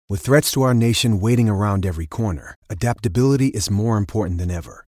With threats to our nation waiting around every corner, adaptability is more important than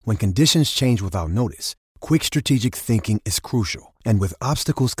ever. When conditions change without notice, quick strategic thinking is crucial. And with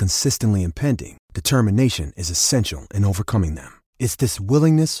obstacles consistently impending, determination is essential in overcoming them. It's this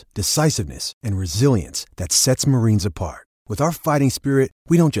willingness, decisiveness, and resilience that sets Marines apart. With our fighting spirit,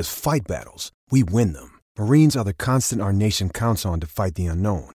 we don't just fight battles, we win them. Marines are the constant our nation counts on to fight the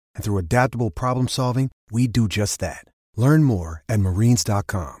unknown. And through adaptable problem solving, we do just that. Learn more at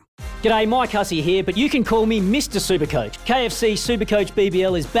marines.com. G'day, Mike Hussey here, but you can call me Mr. Supercoach. KFC Supercoach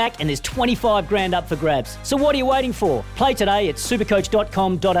BBL is back and there's 25 grand up for grabs. So what are you waiting for? Play today at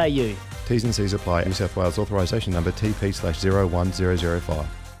supercoach.com.au. T's and C's apply. New South Wales authorisation number TP/01005.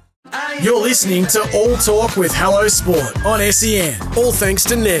 You're listening to All Talk with Hello Sport on SEN. All thanks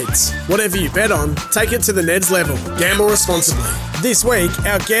to Neds. Whatever you bet on, take it to the Neds level. Gamble responsibly. This week,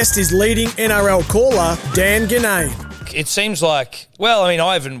 our guest is leading NRL caller, Dan Ginnane. It seems like, well, I mean,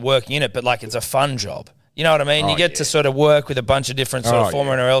 I haven't worked in it, but like it's a fun job. You know what I mean? You get to sort of work with a bunch of different sort of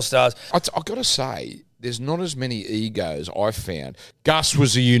former NRL stars. I've got to say, there's not as many egos I've found. Gus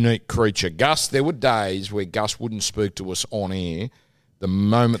was a unique creature. there were days where Gus wouldn't speak to us on air. The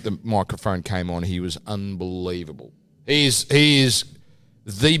moment the microphone came on, he was unbelievable. He is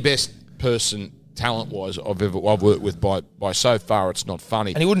the best person, talent-wise, I've worked with by so far. It's not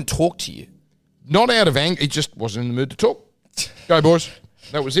funny, And he wouldn't talk to you. Not out of anger. He just wasn't in the mood to talk. Go, boys.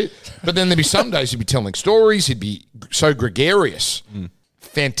 That was it. But then there'd be some days he'd be telling stories. He'd be so gregarious.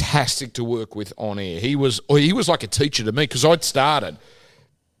 Fantastic to work with on air. He was like a teacher to me because I'd started.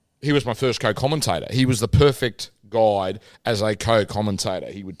 He was my first co-commentator. He was the perfect guide as a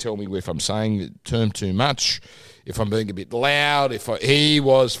co-commentator. He would tell me if I'm saying the term too much, if I'm being a bit loud. He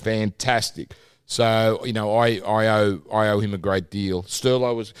was fantastic. So, you know, I owe him a great deal.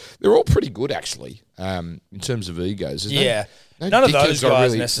 Sterlo was... They're all pretty good, actually, in terms of egos, isn't Yeah. No None of those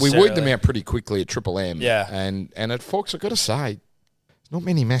guys necessarily. We weed them out pretty quickly at Triple M. Yeah. And at Fox, I've got to say, there's not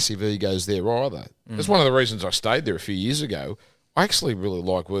many massive egos there either. That's one of the reasons I stayed there a few years ago. I actually really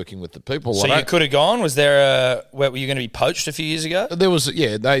like working with the people. So you could have gone? Was there were you going to be poached a few years ago? There was,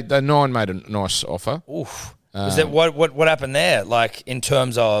 yeah. They Nine made a nice offer. Oof. Was that what happened there? Like in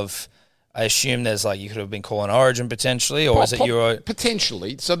terms of... I assume there's like you could have been calling Origin potentially, or is it your...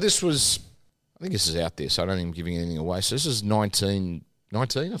 Potentially. So this was, I think this is out there, so I don't even giving anything away. So this is 19, I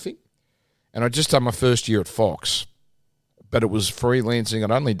think. And I just done my first year at Fox, but it was freelancing.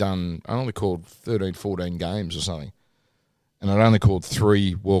 I only called 13, 14 games or something. And I'd only called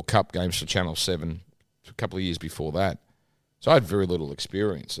 3 World Cup games for Channel 7 a couple of years before that. So I had very little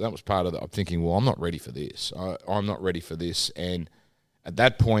experience. So that was part of it. I'm thinking, well, I'm not ready for this. I'm not ready for this. And at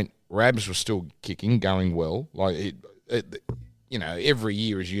that point, Rabs was still kicking, going well. Like, you know, every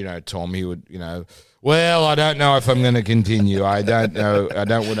year, as you know, Tom, he would, you know, well, I don't know if I'm going to continue. I don't know. I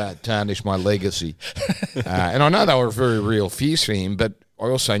don't want to tarnish my legacy. And I know they were very real fears for him, but I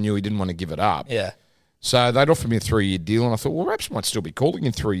also knew he didn't want to give it up. Yeah. So they'd offered me a 3-year deal, and I thought, well, Rabs might still be calling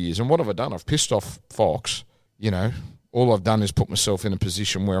in 3 years. And what have I done? I've pissed off Fox. You know, all I've done is put myself in a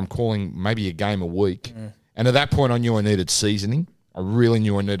position where I'm calling maybe a game a week. And at that point, I knew I needed seasoning. I really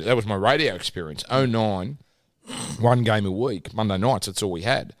knew I needed... That was my radio experience. 09, 1 game a week, Monday nights, that's all we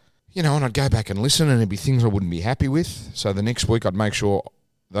had. You know, and I'd go back and listen, and there'd be things I wouldn't be happy with. So the next week, I'd make sure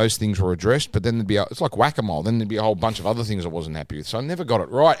those things were addressed, but then there'd be... It's like whack-a-mole. Then there'd be a whole bunch of other things I wasn't happy with. So I never got it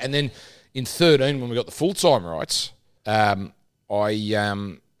right. And then in 13, when we got the full-time rights, my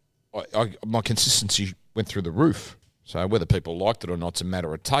consistency went through the roof. So whether people liked it or not, it's a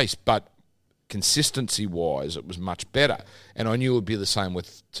matter of taste. But consistency-wise, it was much better. And I knew it would be the same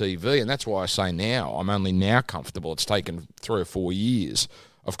with TV, and that's why I say now, I'm only now comfortable. It's taken 3 or 4 years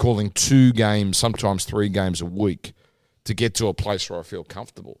of calling 2 games, sometimes 3 games a week to get to a place where I feel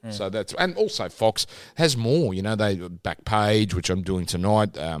comfortable. So that's... And also Fox has more, you know, they Backpage, which I'm doing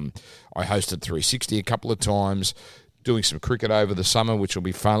tonight. I hosted 360 a couple of times, doing some cricket over the summer, which will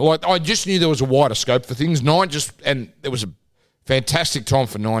be fun. Like, I just knew there was a wider scope for things. And there was a fantastic time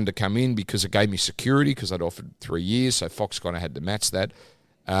for Nine to come in because it gave me security because I'd offered 3 years, so Fox kind of had to match that.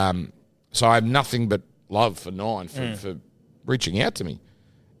 So I have nothing but love for Nine for reaching out to me.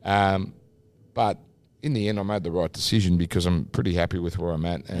 But in the end, I made the right decision because I'm pretty happy with where I'm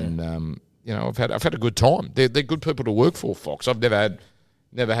at, and you know, I've had a good time. They're good people to work for, Fox. I've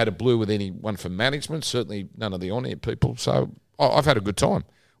never had a blue with anyone from management. Certainly none of the on-air people. So I've had a good time.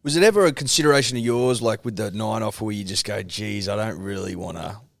 Was it ever a consideration of yours, like with the Nine offer, where you just go, geez, I don't really want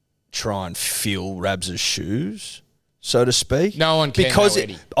to try and fill Rabs' shoes, so to speak? No one can, because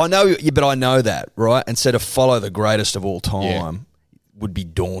Eddie. I know, but I know that, right? And so to follow the greatest of all time would be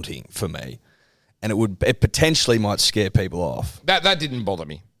daunting for me, and it potentially might scare people off. That didn't bother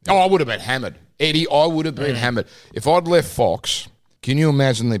me. Oh, I would have been hammered. Eddie, I would have been hammered. If I'd left Fox, can you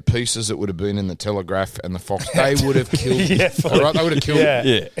imagine the pieces that would have been in the Telegraph and the Fox? They would have killed me. All right, they would have killed me.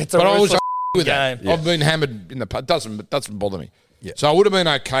 Yeah. It's But I was with game. that. I've been hammered in the past. Doesn't bother me. Yeah. So I would have been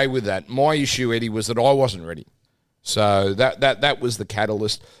okay with that. My issue, Eddie, was that I wasn't ready. So that was the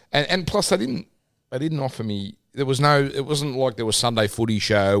catalyst. And plus they didn't offer me. It wasn't like there was Sunday footy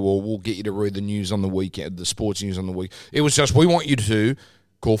show or we'll get you to read the news on the weekend, the sports news on the week. It was just, we want you to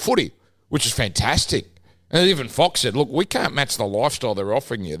call footy, which is fantastic. And even Fox said, look, we can't match the lifestyle they're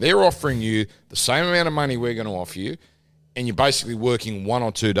offering you. They're offering you the same amount of money we're going to offer you, and you're basically working 1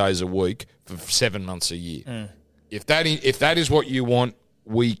 or 2 days a week for 7 months a year. If that is what you want,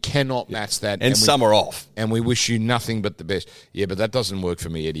 we cannot match that. And some are off. And we wish you nothing but the best. Yeah, but that doesn't work for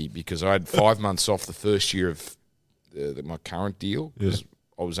me, Eddie, because I had 5 months off the first year of my current deal because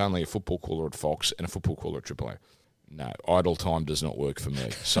I was only a football caller at Fox and a football caller at Triple A. No, idle time does not work for me.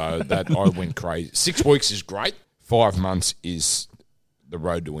 So that I went crazy. 6 weeks is great. 5 months is the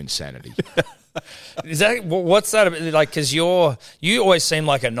road to insanity. Is that what's that about? Like, because you always seem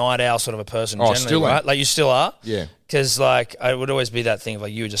like a night owl sort of a person. Oh, generally, still am. right? Like you still are. Yeah. Because like it would always be that thing of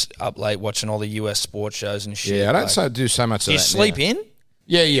like you were just up late watching all the US sports shows and shit. Yeah, I don't do so much of that. Do you sleep now. in?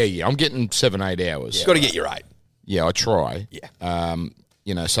 Yeah. I'm getting 7-8 hours. You've got to get your 8. Yeah, I try. Yeah. So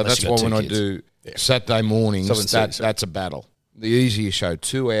Unless that's you why got when 2 I kids. do Saturday mornings, Someone said that's a battle. The easier show,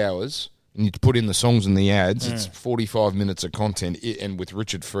 2 hours, and you put in the songs and the ads, it's 45 minutes of content, and with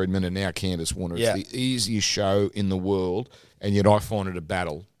Richard Friedman and now Candace Warner, it's the easiest show in the world, and yet I find it a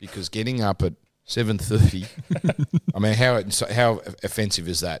battle, because getting up at 7:30, I mean, how offensive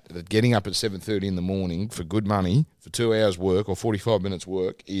is that? That getting up at 7:30 in the morning for good money, for 2 hours work or 45 minutes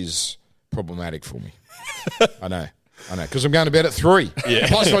work is problematic for me. I know, because I'm going to bed at 3. Yeah.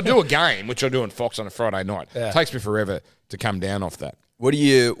 Plus, I do a game, which I do in Fox on a Friday night. Yeah. It takes me forever to come down off that. What are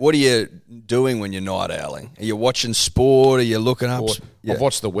you doing when you're night owling? Are you watching sport? Are you looking up? I've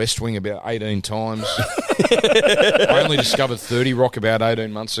watched The West Wing about 18 times. I only discovered 30 Rock about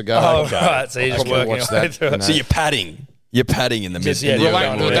 18 months ago. Oh, right. So you're just working watch that. So you're padding. You're padding in the mid.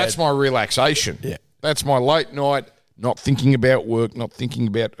 That's my relaxation. Yeah. That's my late night, not thinking about work, not thinking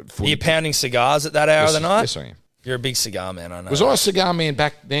about footy. Are you pounding cigars at that hour of the night? Yes, I am. You're a big cigar man, I know. Was I a cigar man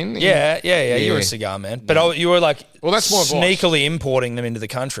back then? Yeah. You were a cigar man. But you were like that's my sneakily importing them into the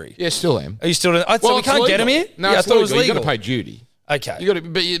country. Yeah, still am. Are you still doing so we can't get them here? No, I thought it was legal. You've got to pay duty. Okay. You got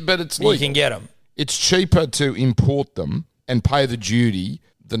to, but it's legal. You can get them. It's cheaper to import them and pay the duty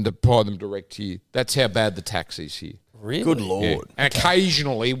than to buy them direct here. That's how bad the tax is here. Really? Good Lord. Yeah. And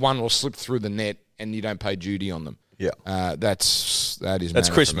occasionally one will slip through the net and you don't pay duty on them. Yeah. That is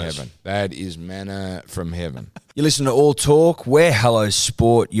manna Christmas. from heaven. That is manna from heaven. You listen to All Talk. We're Hello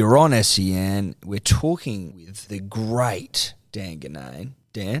Sport. You're on SEN. We're talking with the great Dan Ginnane.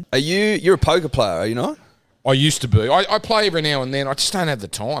 Dan, you're a poker player, are you not? I used to be. I play every now and then. I just don't have the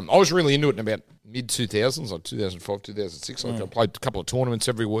time. I was really into it in about mid-2000s, like 2005, 2006. Like I played a couple of tournaments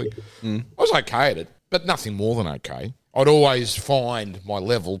every week. I was okay at it, but nothing more than okay. I'd always find my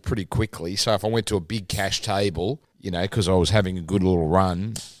level pretty quickly. So if I went to a big cash table, because I was having a good little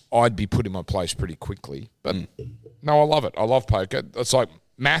run, I'd be put in my place pretty quickly. But no, I love it. I love poker. It's like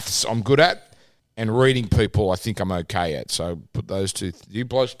maths I'm good at, and reading people I think I'm okay at. So put those two. Do you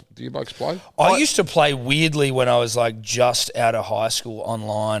blokes play? I used to play weirdly when I was like just out of high school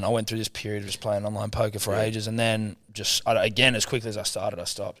online. I went through this period of just playing online poker for ages, and then just again as quickly as I started, I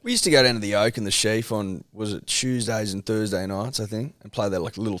stopped. We used to go down to the Oak and the Sheaf on, was it Tuesdays and Thursday nights, I think, and play their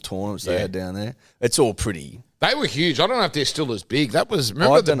like little tournaments they had down there. It's all pretty. They were huge. I don't know if they're still as big. That was,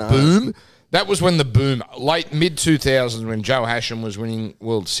 remember the boom? That was when the boom, late mid-2000s, when Joe Hasham was winning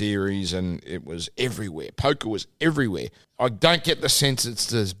World Series, and it was everywhere. Poker was everywhere. I don't get the sense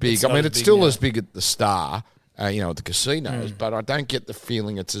it's as big. It's still as big at the Star, at the casinos, but I don't get the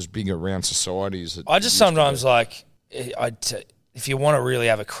feeling it's as big around society as it I just sometimes like, if you want to really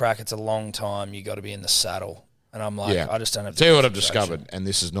have a crack, it's a long time. You got to be in the saddle. And I'm like, I just don't have. Tell you what I've discovered, and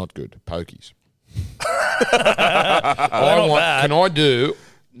this is not good. Pokies. Can I do?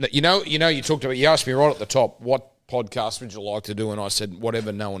 You talked about. You asked me right at the top, what podcast would you like to do? And I said,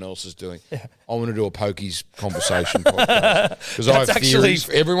 whatever no one else is doing. Yeah. I want to do a pokies conversation podcast because I have theories.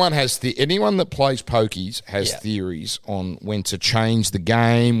 Everyone has anyone that plays pokies has theories on when to change the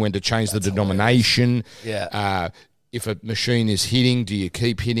game, when to change the denomination. Yeah. If a machine is hitting, do you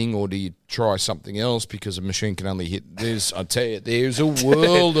keep hitting or do you try something else because a machine can only hit? I tell you, there's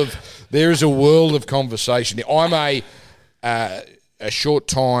a world of conversation. I'm a short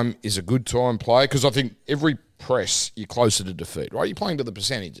time is a good time player because I think every press you're closer to defeat, right? You're playing to the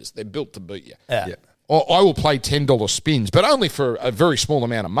percentages. They're built to beat you. Yeah. I will play $10 spins, but only for a very small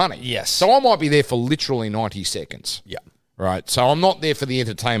amount of money. Yes. So I might be there for literally 90 seconds. Yeah. Right. So I'm not there for the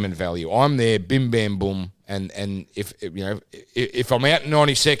entertainment value. I'm there, bim, bam, boom. And if I'm out in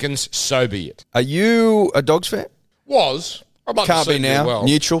 90 seconds, so be it. Are you a Dogs fan? I'd like Can't to see be them do now. well.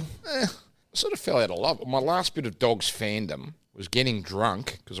 Neutral. I sort of fell out of love. My last bit of Dogs fandom was getting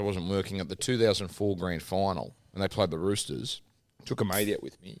drunk because I wasn't working at the 2004 grand final when they played the Roosters. Took a mate out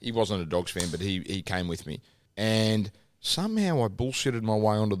with me. He wasn't a Dogs fan, but he came with me. And somehow I bullshitted my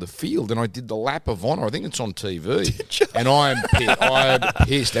way onto the field and I did the lap of honour. I think it's on TV. And I'm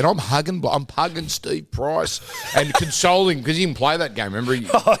pissed. And I'm hugging Steve Price and consoling because he didn't play that game. Remember, he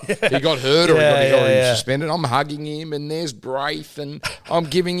got hurt or he got suspended. I'm hugging him and there's Braith and I'm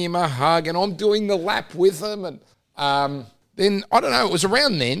giving him a hug and I'm doing the lap with him. And then, I don't know, it was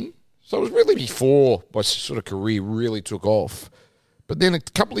around then. So it was really before my sort of career really took off. But then a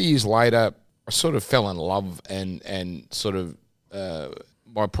couple of years later, I sort of fell in love and sort of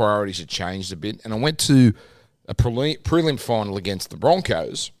my priorities had changed a bit. And I went to a prelim final against the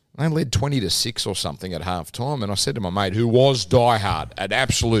Broncos. They led 20-6 or something at half time. And I said to my mate, who was diehard, an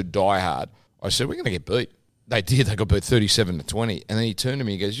absolute diehard, I said, we're going to get beat. They did. They got beat 37-20. And then he turned to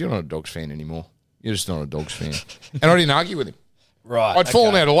me and goes, you're not a Dogs fan anymore. You're just not a Dogs fan. And I didn't argue with him. Right. I'd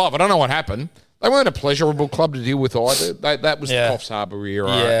fallen out of love. I don't know what happened. They weren't a pleasurable club to deal with either. That was the Coffs Harbour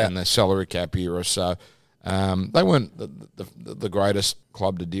era and the salary cap era. So they weren't the greatest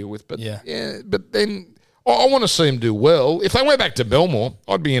club to deal with. But but then I want to see them do well. If they went back to Belmore,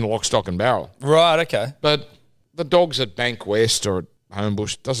 I'd be in lock, stock and barrel. Right, okay. But the Dogs at Bankwest or at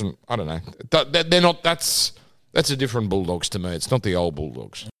Homebush I don't know. They're not. That's a different Bulldogs to me. It's not the old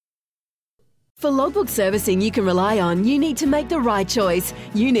Bulldogs. For logbook servicing you can rely on, you need to make the right choice.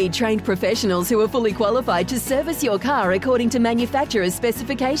 You need trained professionals who are fully qualified to service your car according to manufacturer's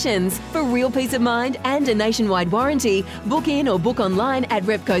specifications. For real peace of mind and a nationwide warranty, book in or book online at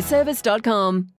repcoservice.com.